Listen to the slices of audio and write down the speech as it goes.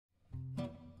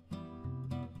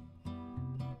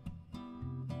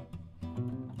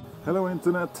Hello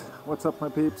Internet, what's up my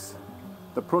peeps?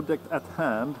 The project at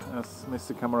hand, as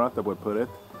Mr. Camerata would put it,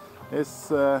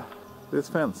 is this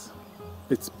fence.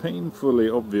 It's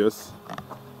painfully obvious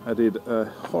I did a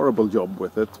horrible job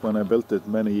with it when I built it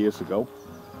many years ago.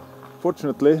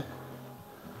 Fortunately,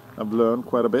 I've learned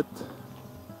quite a bit,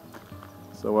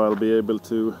 so I'll be able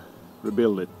to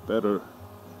rebuild it better,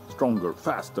 stronger,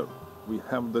 faster. We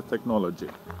have the technology.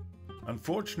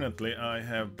 Unfortunately, I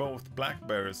have both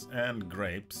blackberries and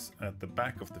grapes at the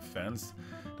back of the fence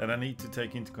that I need to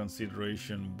take into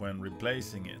consideration when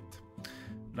replacing it.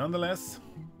 Nonetheless,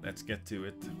 let's get to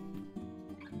it.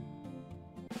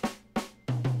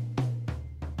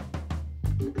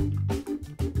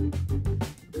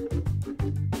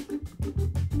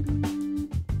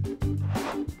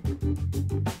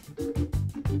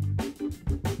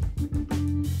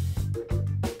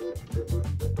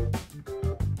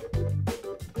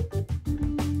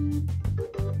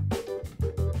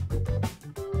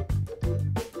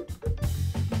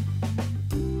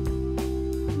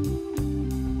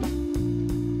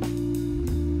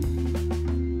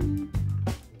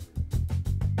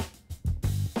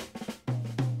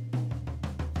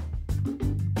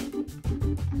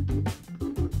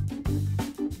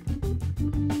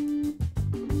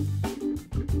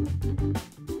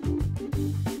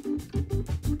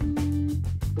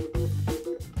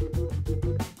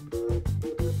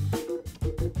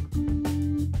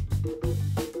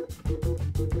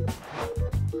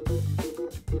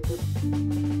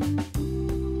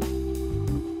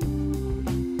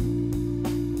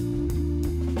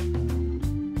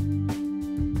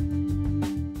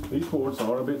 These boards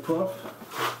are a bit rough,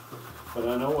 but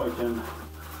I know I can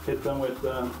hit them with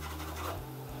a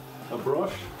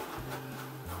brush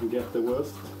and get the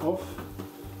worst off,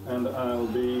 and I'll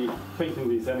be painting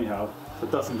these anyhow, so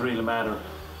it doesn't really matter.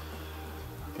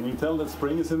 Can you tell that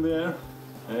spring is in the air?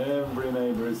 Every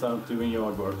neighbor is out doing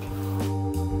yard work.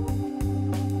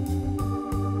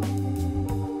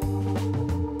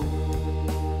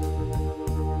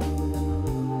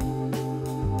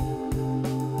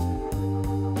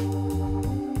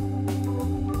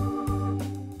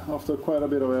 After quite a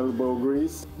bit of elbow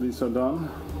grease, these are done.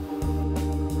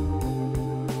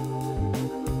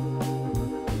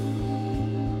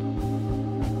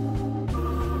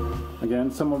 Again,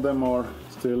 some of them are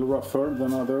still rougher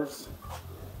than others,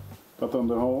 but on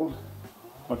the whole,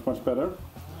 much better.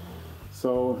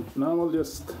 So now I'll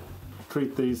just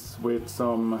treat these with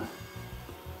some,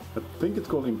 I think it's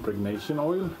called impregnation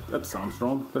oil. That sounds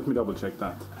wrong, let me double check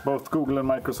that. Both Google and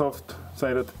Microsoft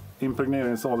say that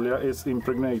impregneringsolja is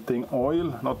impregnating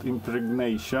oil, not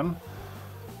impregnation.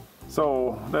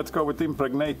 So let's go with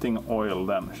impregnating oil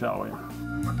then, shall we?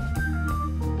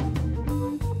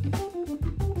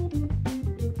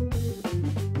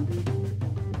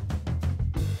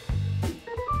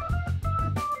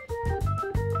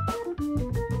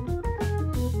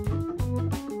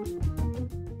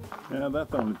 Yeah, that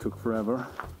only took forever.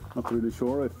 Not really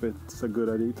sure if it's a good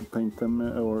idea to paint them,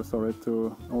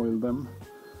 to oil them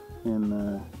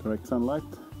in direct sunlight,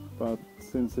 but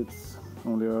since it's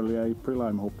only early April,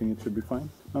 I'm hoping it should be fine.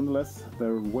 Nonetheless,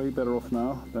 they're way better off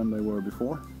now than they were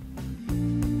before.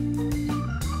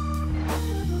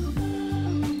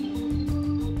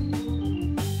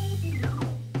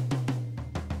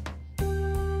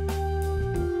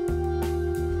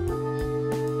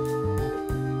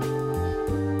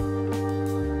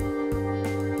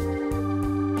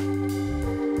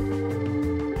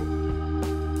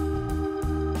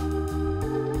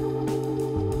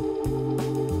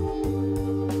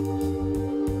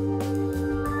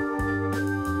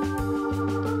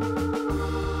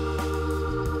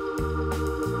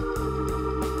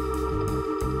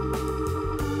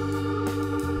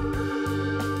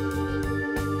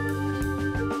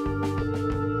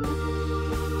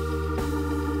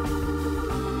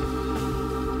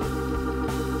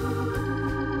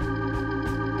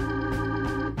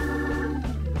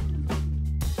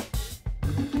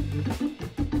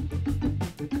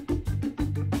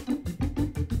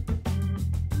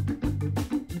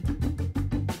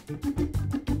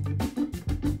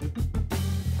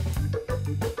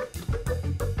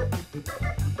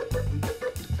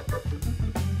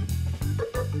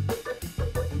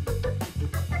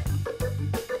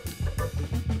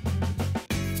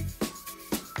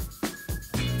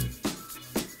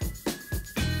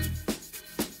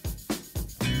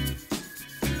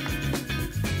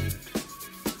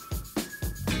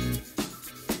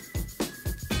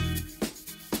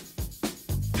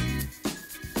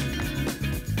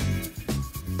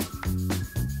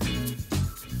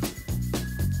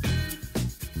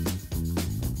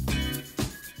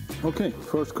 Okay,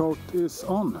 first coat is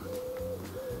on.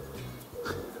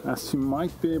 As you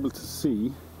might be able to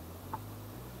see,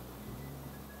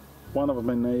 one of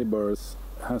my neighbors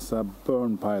has a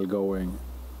burn pile going,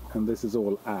 and this is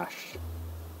all ash.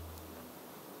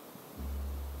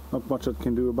 Not much I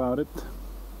can do about it.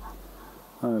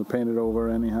 I'll paint it over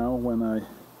anyhow when I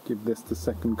give this the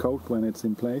second coat when it's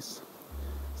in place.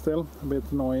 Still a bit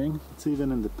annoying. It's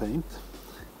even in the paint.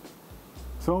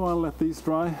 So I'll let these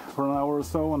dry for an hour or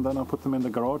so, and then I'll put them in the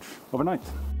garage overnight.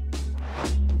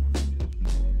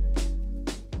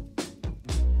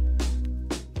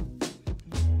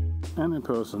 Any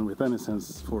person with any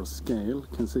sense for scale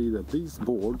can see that these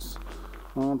boards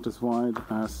aren't as wide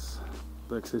as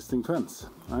the existing fence.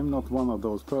 I'm not one of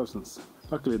those persons.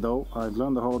 Luckily though, I've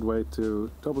learned the hard way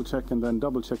to double check and then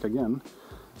double check again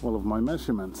all of my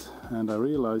measurements, and I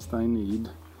realized I need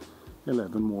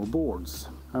 11 more boards.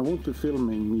 I won't be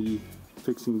filming me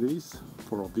fixing these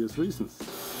for obvious reasons.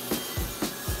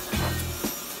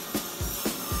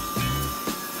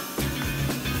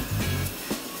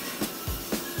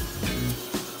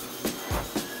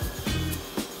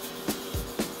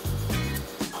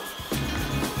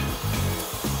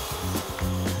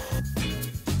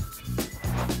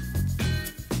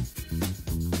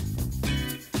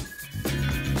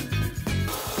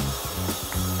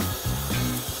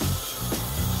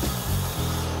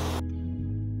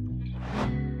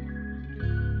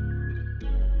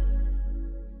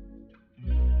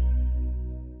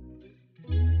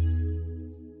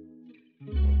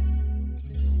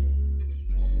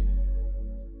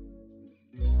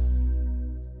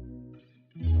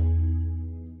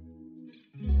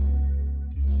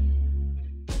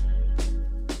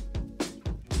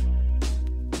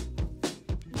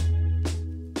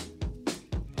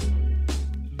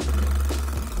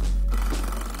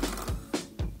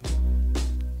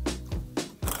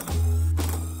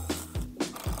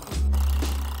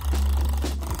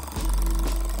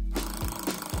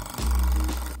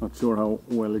 Not sure how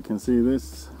well you can see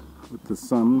this with the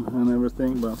sun and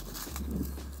everything, but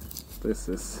this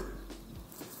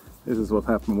is what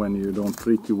happens when you don't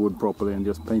treat your wood properly and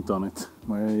just paint on it.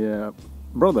 My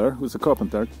brother, who's a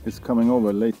carpenter, is coming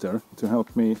over later to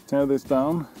help me tear this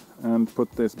down and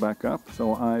put this back up.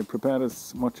 So I prepared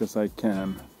as much as I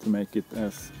can to make it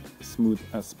as smooth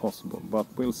as possible, but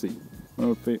we'll see.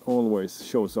 Murphy always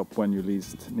shows up when you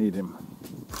least need him.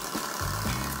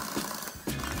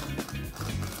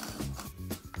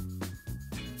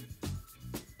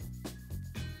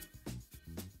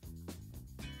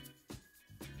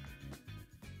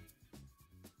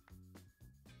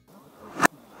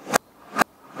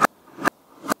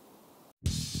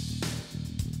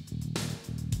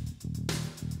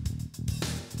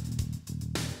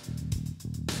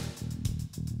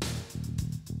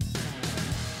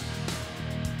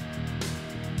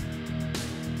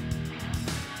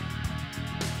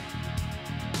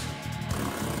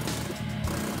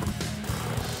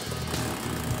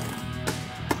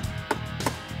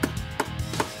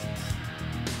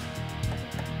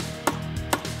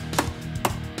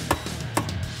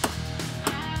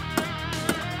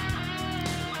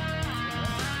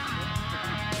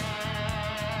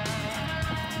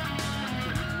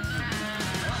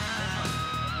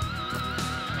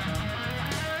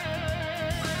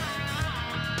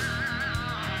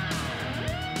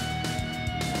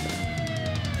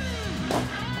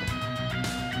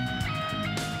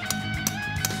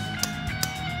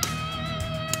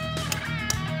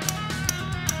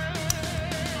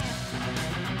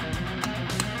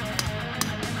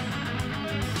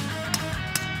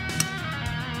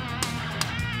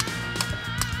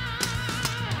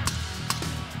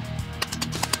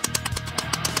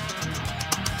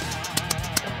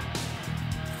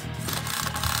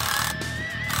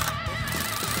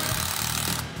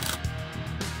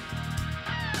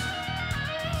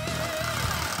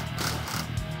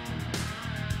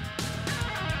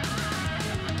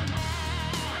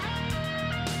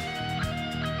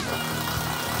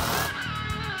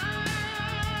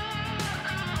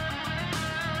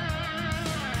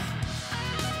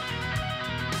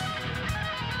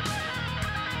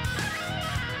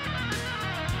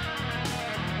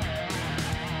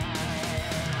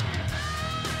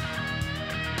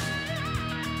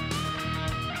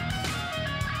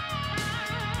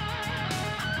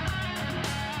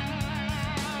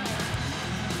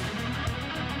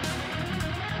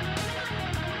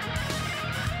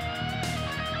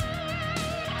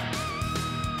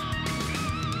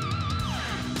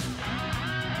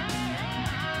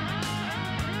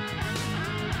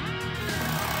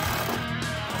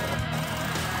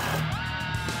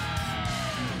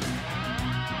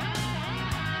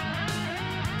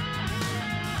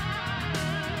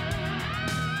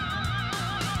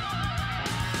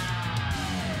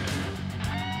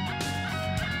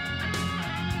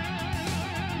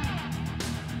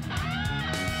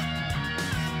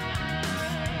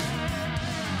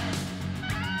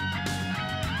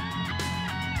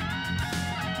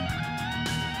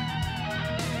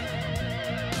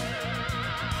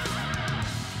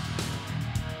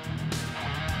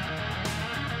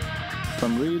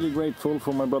 I'm really grateful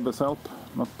for my brother's help,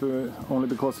 not only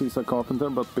because he's a carpenter,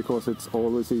 but because it's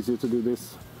always easier to do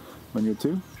this when you're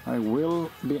two. I will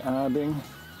be adding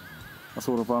a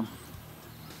sort of a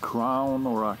crown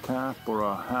or a cap or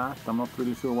a hat, I'm not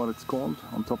really sure what it's called,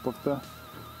 on top of the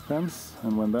fence,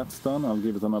 and when that's done I'll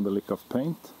give it another lick of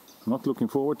paint. I'm not looking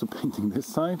forward to painting this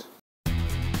side.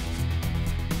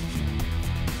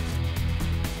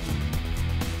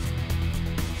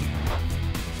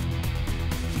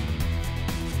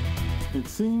 It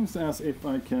seems as if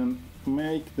I can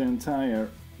make the entire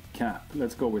cap,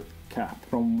 let's go with cap,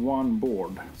 from one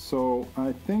board. So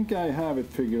I think I have it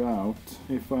figured out.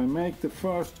 If I make the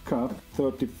first cut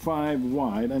 35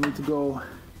 wide, I need to go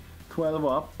 12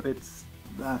 up, it's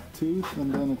that tooth,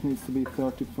 and then it needs to be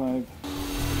 35.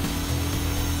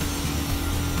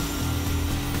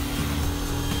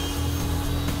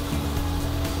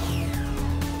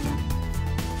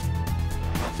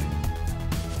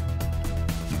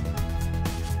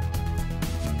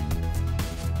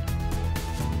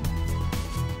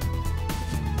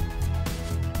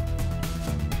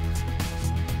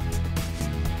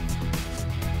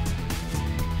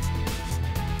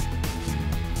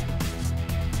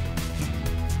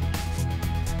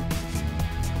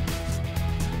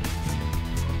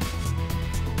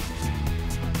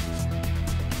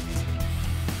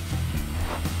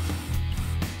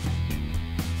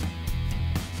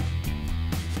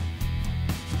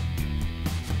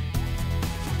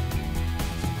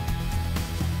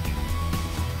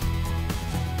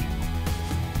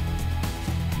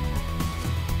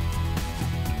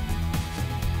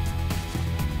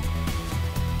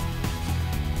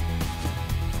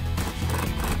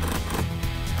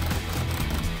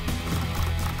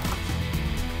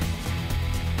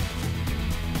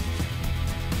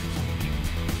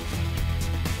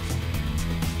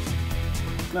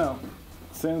 Now,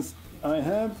 since I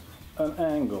have an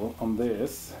angle on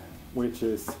this, which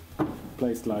is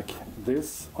placed like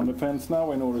this on the fence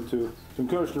now in order to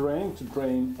encourage the rain to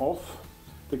drain off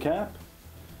the cap,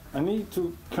 I need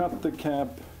to cut the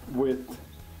cap with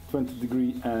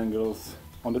 20-degree angles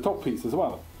on the top piece as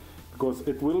well, because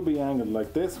it will be angled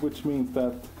like this, which means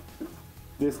that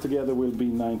this together will be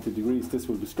 90 degrees, this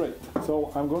will be straight.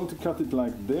 So I'm going to cut it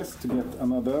like this to get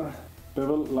another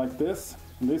bevel like this.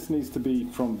 And this needs to be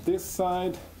from this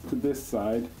side to this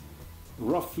side,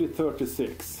 roughly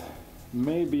 36,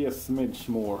 maybe a smidge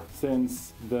more,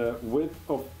 since the width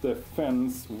of the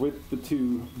fence with the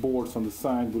two boards on the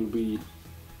side will be...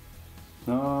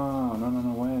 No,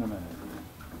 wait a minute.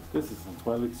 This isn't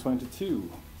 12, it's 22.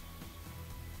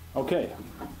 Okay.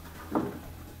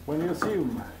 When you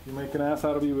assume, you make an ass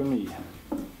out of you and me.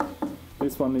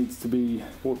 This one needs to be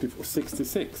 44,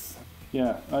 66.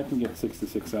 Yeah, I can get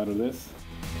 66 out of this.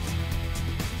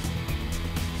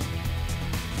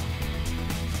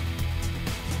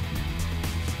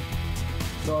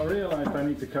 So I realized I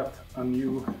need to cut a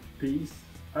new piece.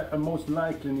 I most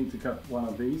likely need to cut one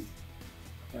of these,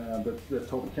 the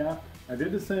top cap. I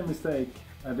did the same mistake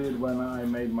I did when I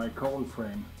made my cowl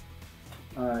frame.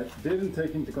 I didn't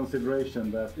take into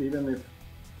consideration that even if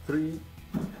three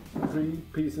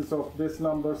pieces of this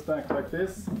lumber stacked like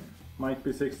this might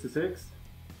be 66,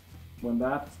 when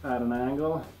that's at an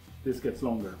angle, this gets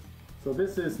longer. So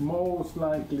this is most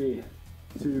likely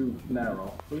too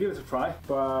narrow. We'll give it a try,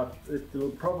 but it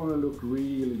will probably look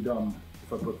really dumb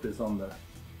if I put this on there.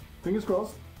 Fingers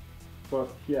crossed, but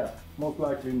yeah, most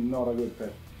likely not a good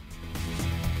fit.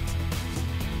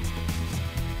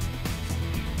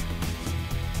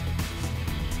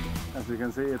 As you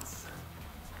can see, it's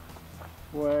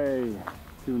way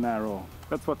too narrow.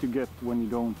 That's what you get when you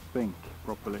don't think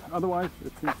properly. Otherwise,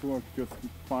 it seems to work just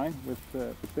fine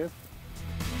with this.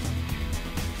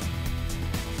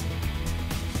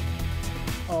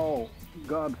 Oh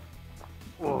God!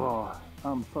 Oh,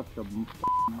 I'm such a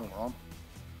moron.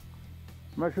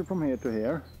 Measure from here to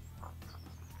here,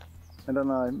 and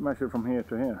then I measure from here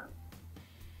to here.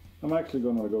 I'm actually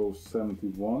gonna go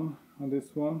 71 on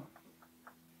this one.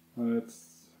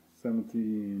 It's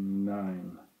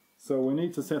 79. So we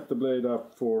need to set the blade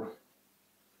up for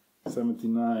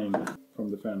 79 from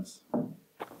the fence.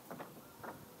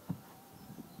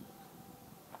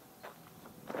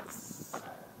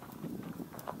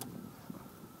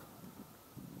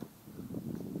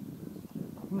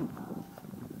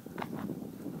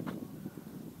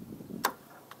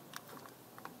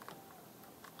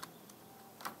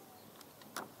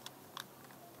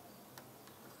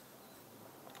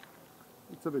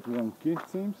 It's a bit wonky, it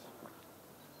seems.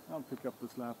 I'll pick up the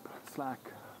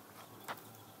slack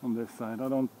on this side.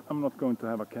 I'm not going to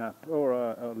have a cap or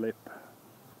a lip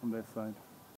on this side.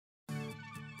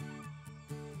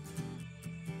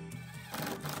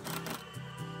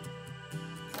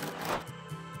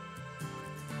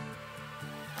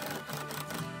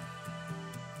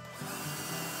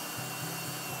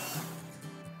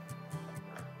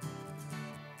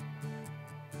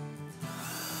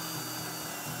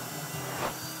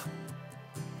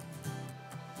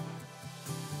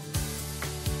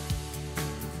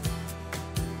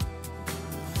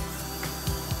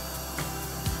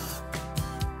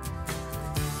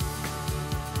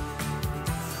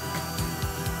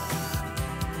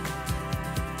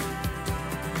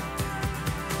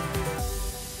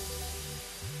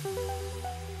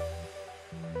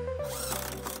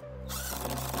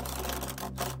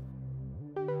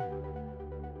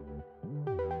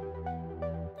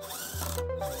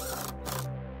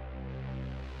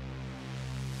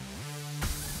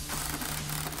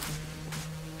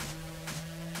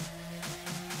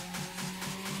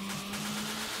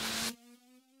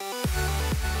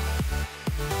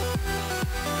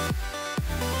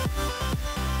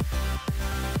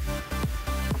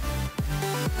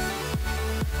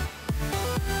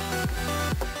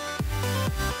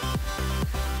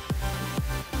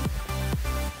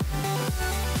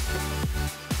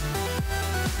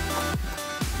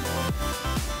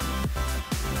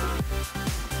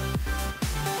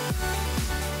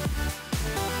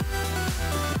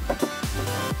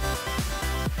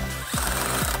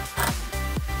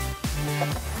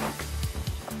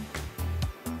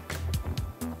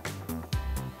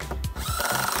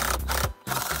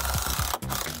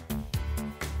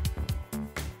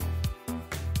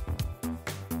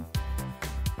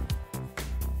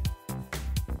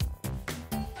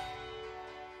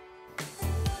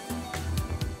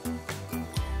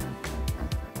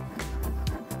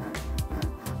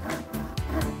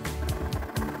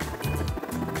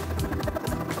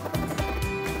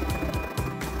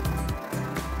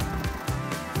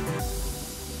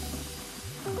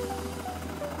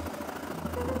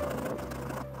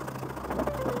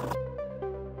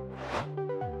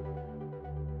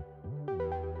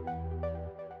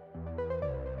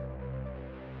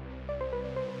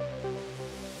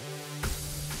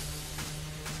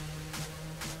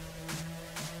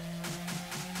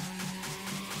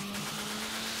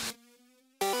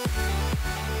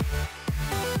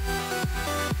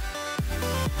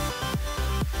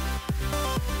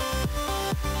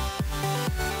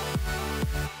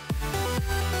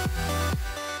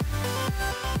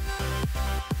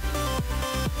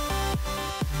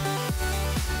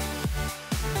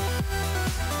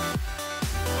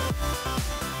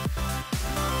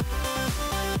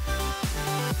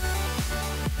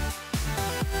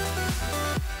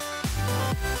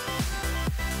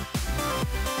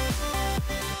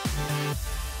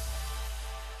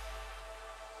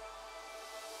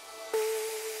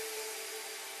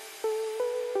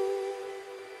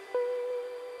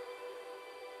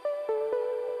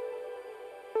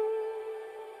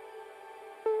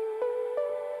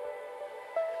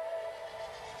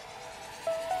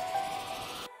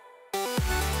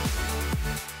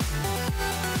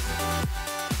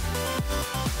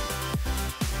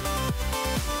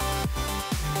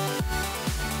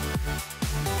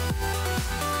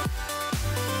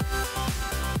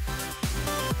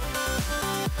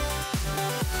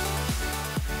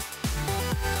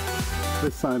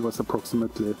 This side was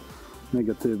approximately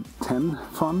 -10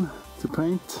 fun to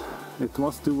paint. It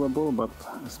was doable, but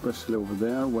especially over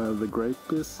there where the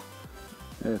grape is,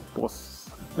 it was,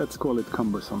 let's call it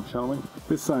cumbersome, shall we?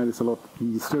 This side is a lot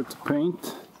easier to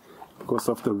paint because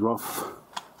of the rough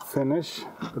finish.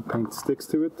 The paint sticks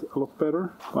to it a lot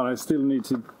better, but I still need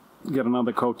to get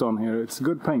another coat on here. It's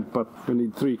good paint, but we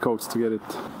need 3 coats to get it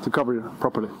to cover it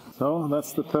properly. So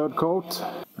that's the 3rd coat.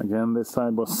 Again, this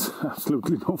side was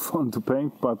absolutely no fun to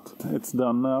paint, but it's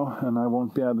done now and I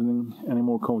won't be adding any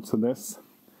more coats to this.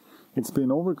 It's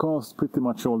been overcast pretty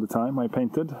much all the time I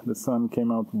painted. The sun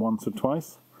came out once or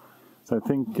twice, so I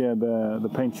think the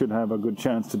paint should have a good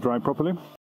chance to dry properly.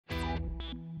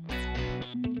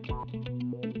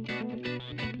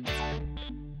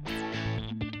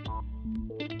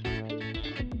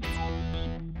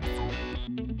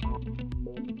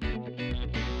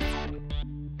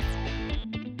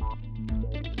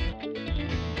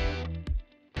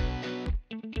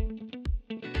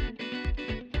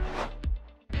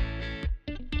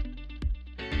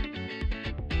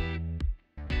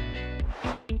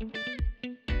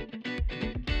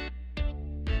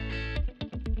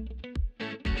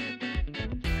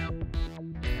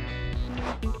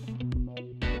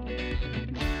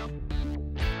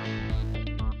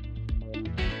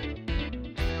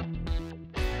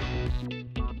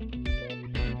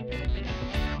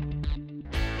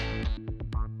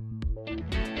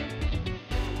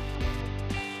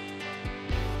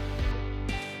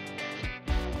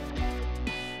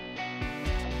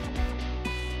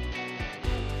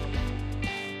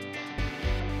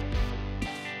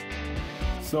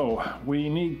 So we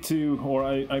need to, or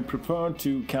I prefer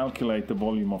to calculate the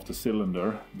volume of the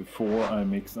cylinder before I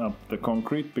mix up the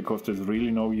concrete, because there's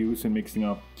really no use in mixing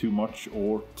up too much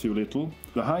or too little.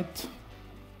 The height,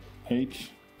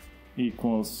 h,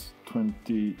 equals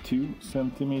 22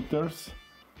 centimeters,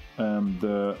 and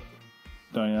the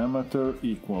diameter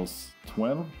equals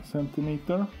 12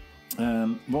 centimeter,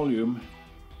 and volume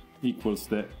equals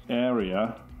the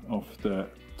area of the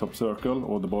top circle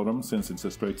or the bottom, since it's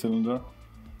a straight cylinder,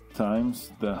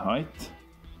 times the height,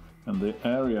 and the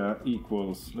area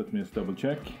equals, let me just double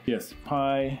check, yes,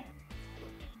 pi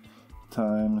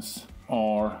times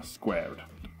r squared.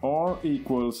 R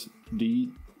equals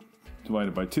d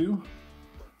divided by 2,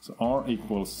 so r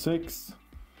equals 6,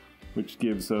 which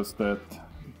gives us that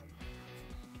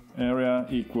area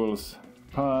equals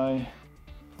pi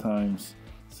times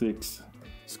 6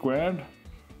 squared,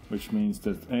 which means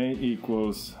that a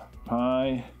equals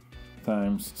pi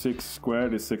times 6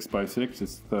 squared is 6 by 6,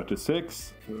 it's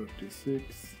 36.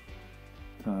 36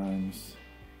 times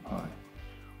pi,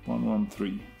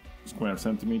 113 square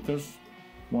centimeters.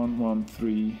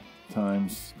 113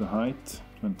 times the height,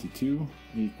 22,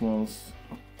 equals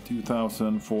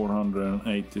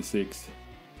 2,486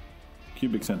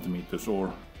 cubic centimeters,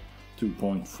 or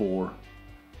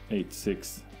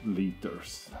 2.486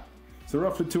 liters. So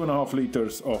roughly 2.5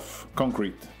 liters of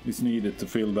concrete is needed to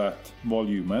fill that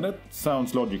volume, and it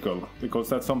sounds logical, because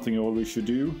that's something you always should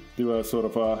do. Do a sort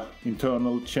of a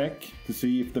internal check to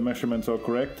see if the measurements are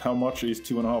correct. How much is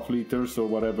 2.5 liters, or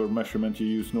whatever measurement you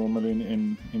use normally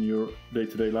in your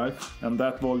day-to-day life. And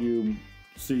that volume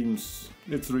seems,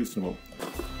 it's reasonable.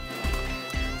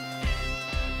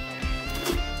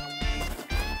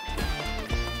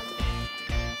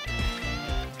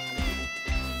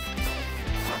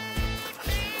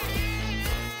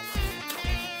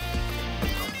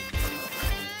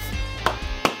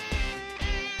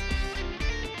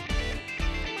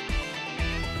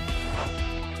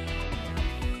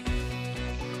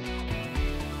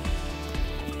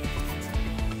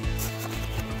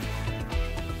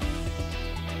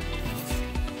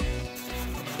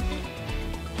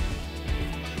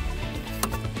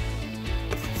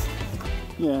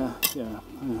 Yeah,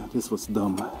 this was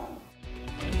dumb.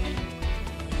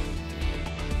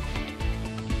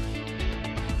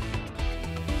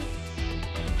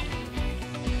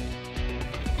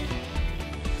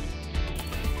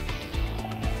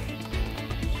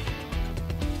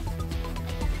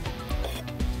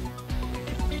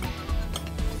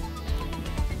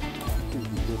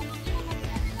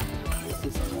 This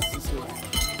is unnecessary.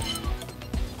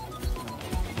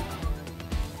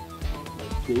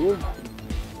 Here.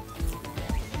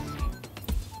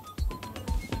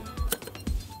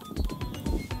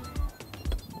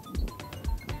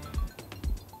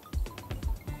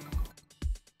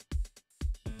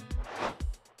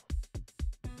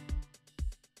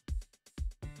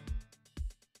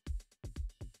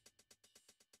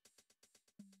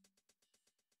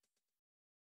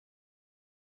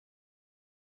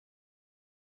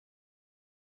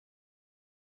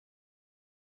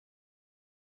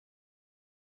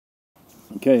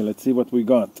 Okay, let's see what we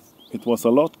got. It was a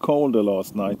lot colder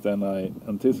last night than I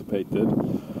anticipated,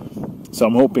 so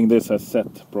I'm hoping this has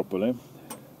set properly.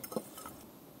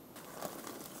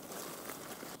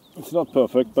 It's not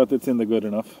perfect, but it's in the good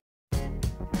enough.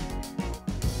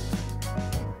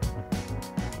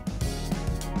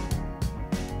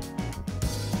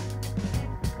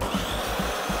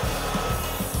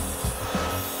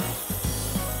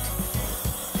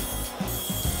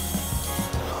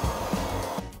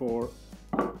 For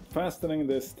fastening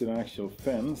this to the actual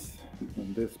fence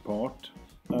in this part,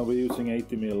 I'll be using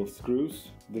 80mm screws.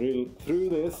 Drill through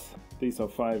this. These are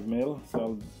 5mm, so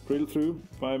I'll drill through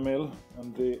 5mm,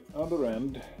 and the other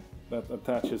end that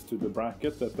attaches to the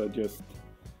bracket that I just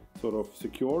sort of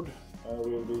secured, I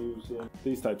will be using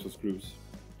these types of screws,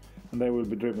 and they will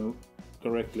be driven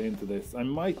directly into this. I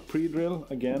might pre-drill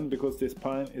again, because this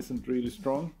pine isn't really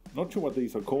strong. Not sure what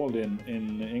these are called in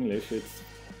English. It's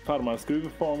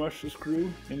farmarskruv, farmer's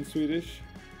screw in Swedish.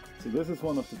 So this is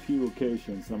one of the few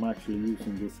occasions I'm actually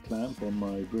using this clamp on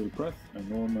my drill press. I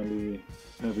normally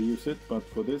never use it, but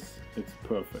for this it's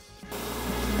perfect.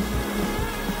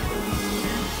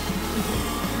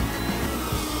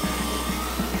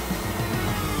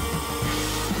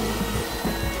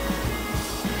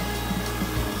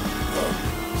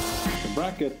 The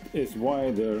bracket is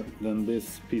wider than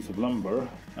this piece of lumber.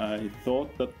 I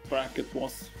thought that bracket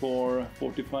was for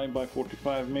 45 by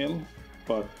 45mm,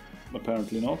 but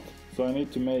apparently not. So I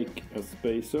need to make a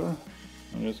spacer.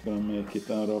 I'm just gonna make it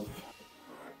out of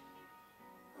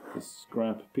the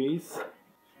scrap piece.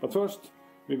 But first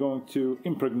we're going to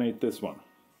impregnate this one.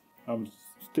 I'm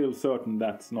still certain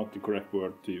that's not the correct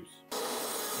word to use.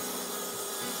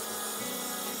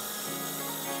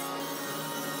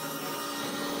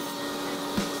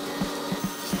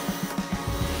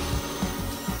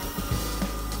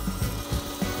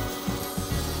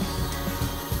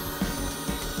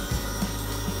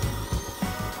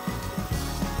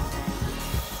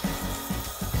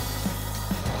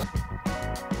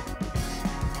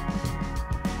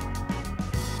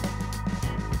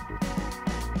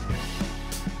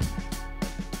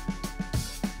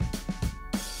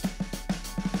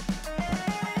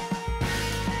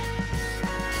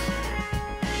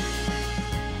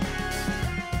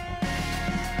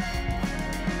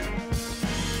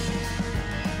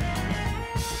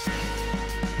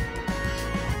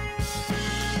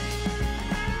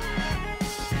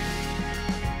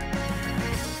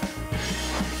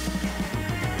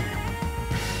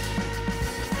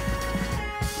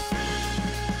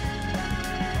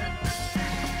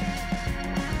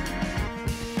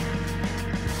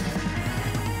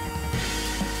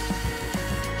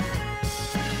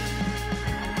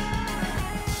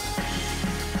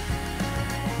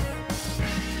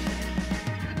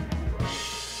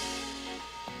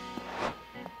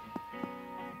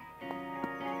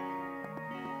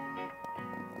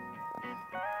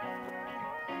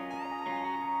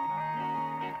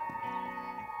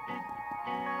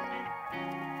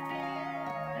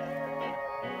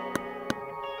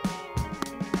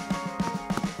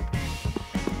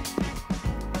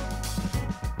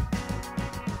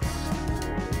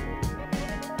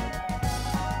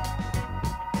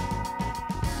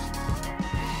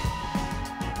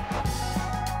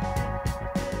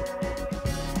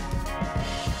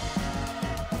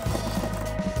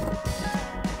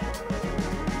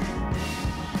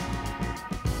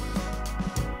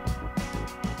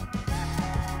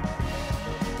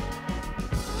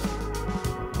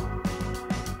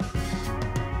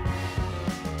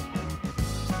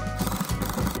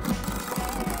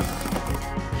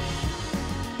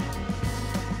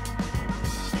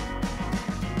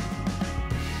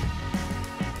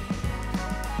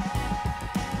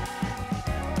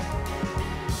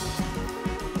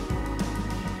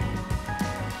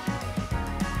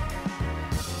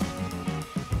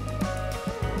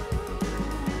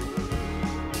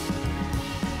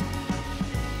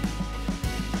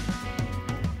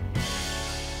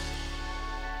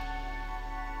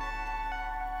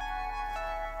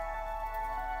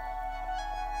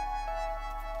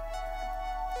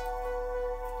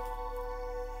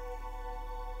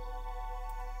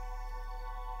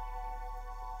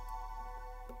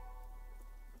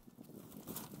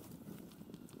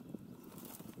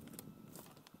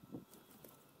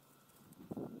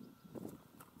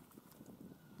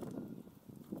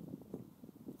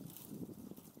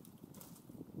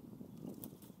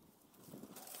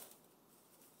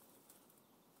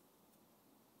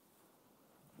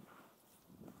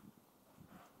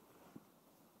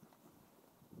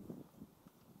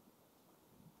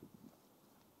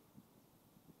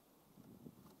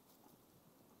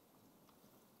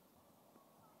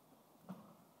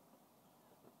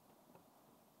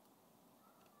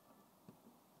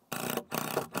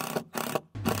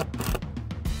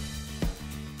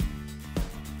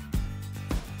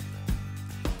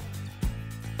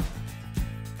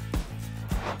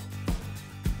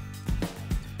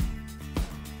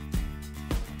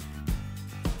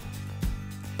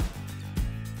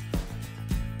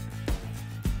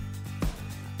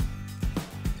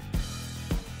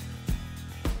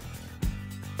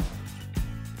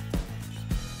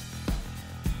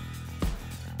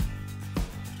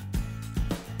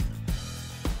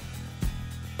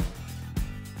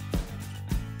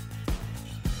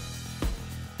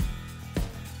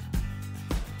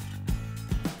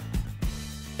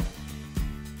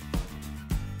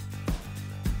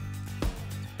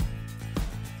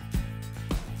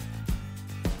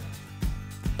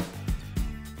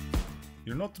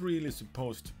 You're not really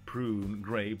supposed to prune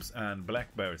grapes and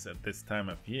blackberries at this time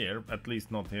of year, at least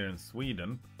not here in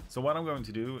Sweden. So what I'm going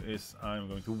to do is I'm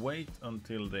going to wait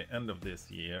until the end of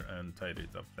this year and tidy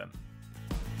it up then.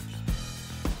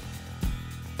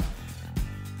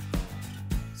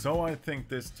 So I think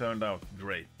this turned out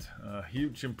great. A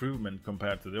huge improvement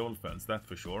compared to the old fence, that's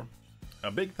for sure.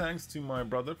 A big thanks to my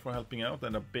brother for helping out,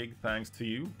 and a big thanks to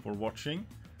you for watching.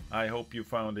 I hope you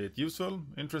found it useful,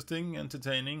 interesting,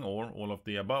 entertaining, or all of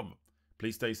the above.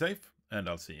 Please stay safe, and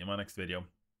I'll see you in my next video.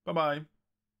 Bye bye!